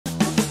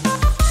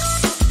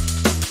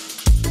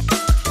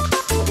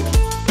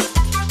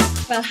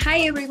Well, hi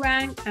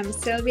everyone, I'm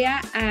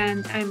Silvia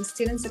and I'm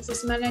Student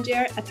Success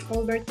Manager at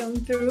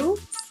Holberton, Peru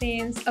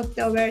since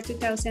October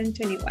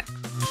 2021.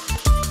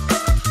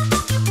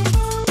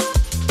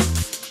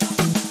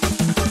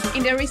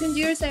 In the recent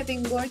years, I've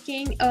been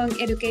working on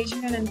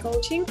education and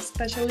coaching,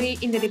 especially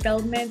in the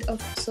development of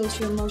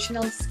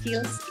socio-emotional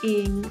skills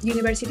in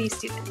university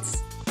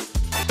students.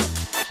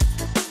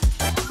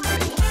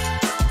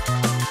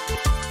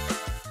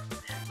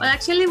 Well,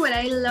 actually, what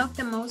I love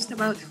the most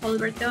about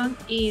Holberton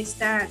is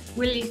that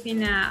we live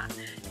in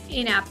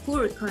a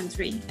poor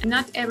country.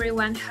 Not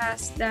everyone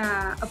has the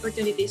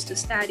opportunities to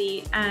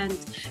study and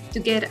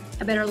to get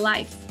a better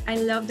life. I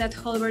love that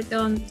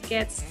Holberton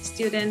gets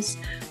students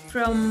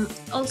from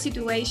all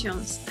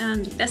situations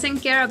and doesn't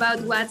care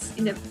about what's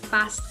in the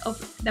past of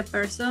the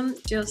person,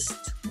 just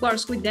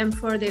works with them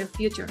for their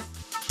future.